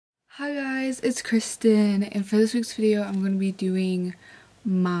Hi guys, it's Kristen, and for this week's video I'm going to be doing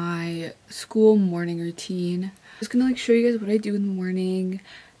my school morning routine. I'm just going to show you guys what I do in the morning,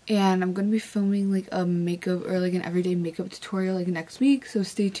 and I'm going to be filming a makeup or an everyday makeup tutorial next week, so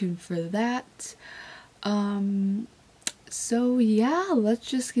stay tuned for that. So yeah, let's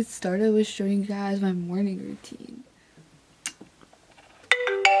just get started with showing you guys my morning routine.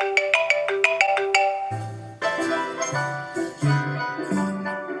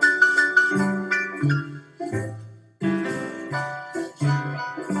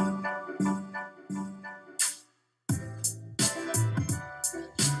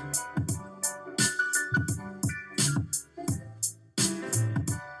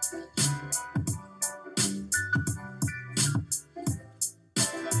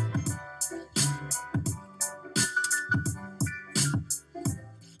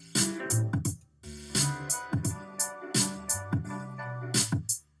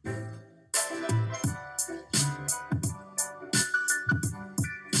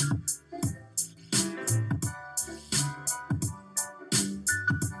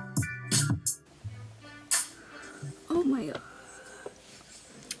 Oh my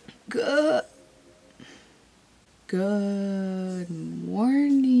god. Good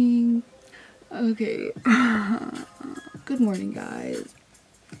morning. Okay. Good morning, guys.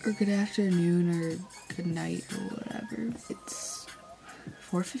 Or good afternoon or good night or whatever. It's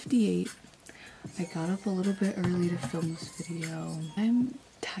 4:58. I got up a little bit early to film this video. I'm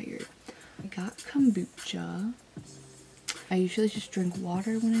tired. I got kombucha. I usually just drink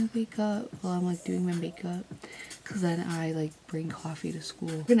water when I wake up while I'm doing my makeup, because then I bring coffee to school.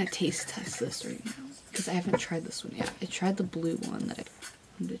 We're gonna taste test this right now because I haven't tried this one yet. I tried the blue one that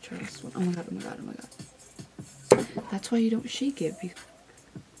I'm gonna try this one. Oh my god, oh my god, oh my god. That's why you don't shake it.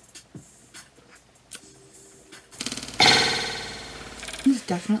 It's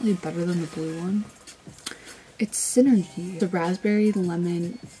definitely better than the blue one. It's Synergy. The raspberry,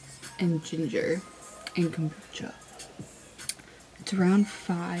 lemon, and ginger and kombucha. It's around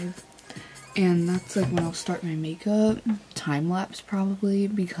 5, and that's when I'll start my makeup. Time lapse probably,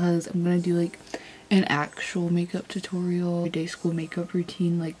 because I'm gonna do an actual makeup tutorial, everyday school makeup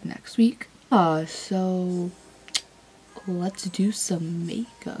routine next week. So let's do some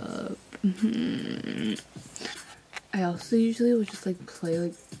makeup. I also usually will just play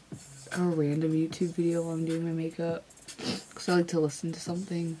a random YouTube video while I'm doing my makeup, because I like to listen to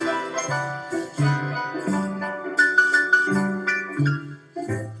something.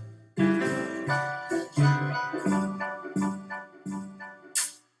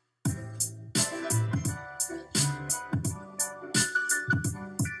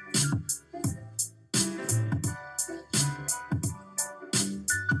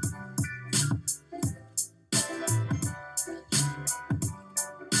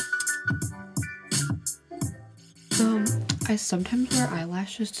 So I sometimes wear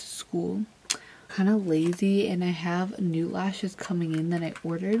eyelashes to school. Kind of lazy, and I have new lashes coming in that I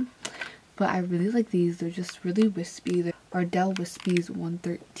ordered, but I really like these. They're just really wispy. They're Ardell Wispies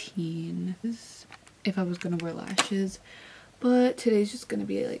 113 if I was gonna wear lashes, but today's just gonna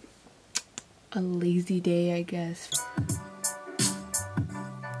be a lazy day, I guess.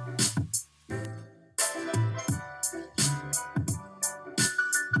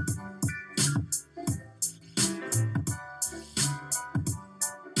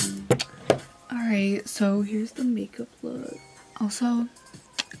 Alright, so here's the makeup look. Also,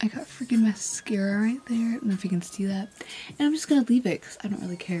 I got freaking mascara right there. I don't know if you can see that. And I'm just gonna leave it because I don't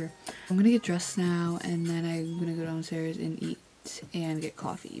really care. I'm gonna get dressed now, and then I'm gonna go downstairs and eat and get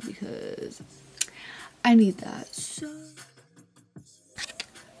coffee because I need that.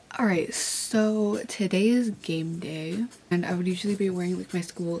 Alright, so today is game day, and I would usually be wearing my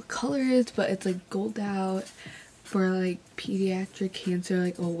school colors, but it's gold out for pediatric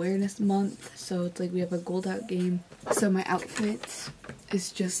cancer awareness month, so it's we have a gold out game. So my outfit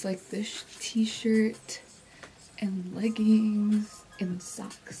is just this t-shirt and leggings and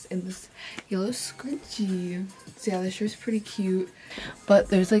socks and this yellow scrunchie. So yeah, this shirt's pretty cute, but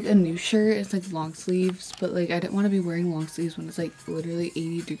there's a new shirt. It's long sleeves, but I didn't want to be wearing long sleeves when it's literally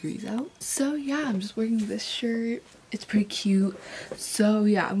 80 degrees out. So yeah, I'm just wearing this shirt. It's pretty cute. So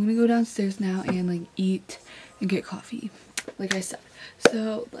yeah, I'm gonna go downstairs now and eat and get coffee, like I said.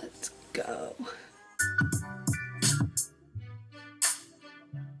 So let's go.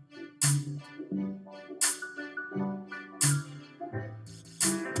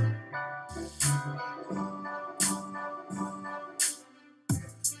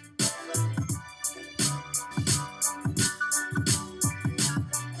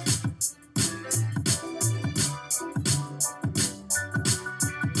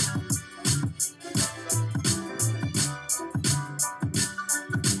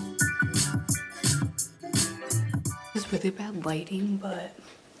 really bad lighting, but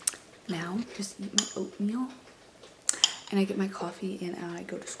now just eat my oatmeal and I get my coffee and I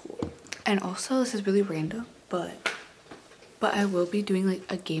go to school. And also, this is really random, but I will be doing like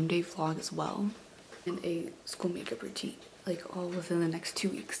a game day vlog as well and a school makeup routine, like all within the next 2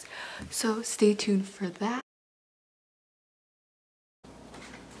 weeks. So stay tuned for that.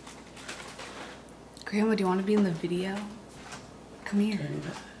 Grandma, do you want to be in the video? Come here.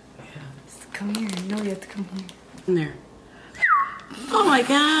 Yeah. Just come here. No, you have to come here. In there. Oh my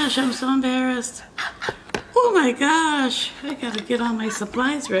gosh, I'm so embarrassed. Oh my gosh, I gotta get all my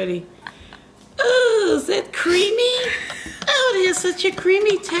supplies ready. Oh, is that creamy? Oh, it has such a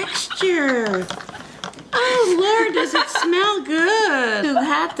creamy texture. Oh Lord, does it smell good? Too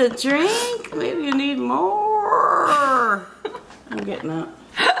hot to drink? Maybe you need more. I'm getting up.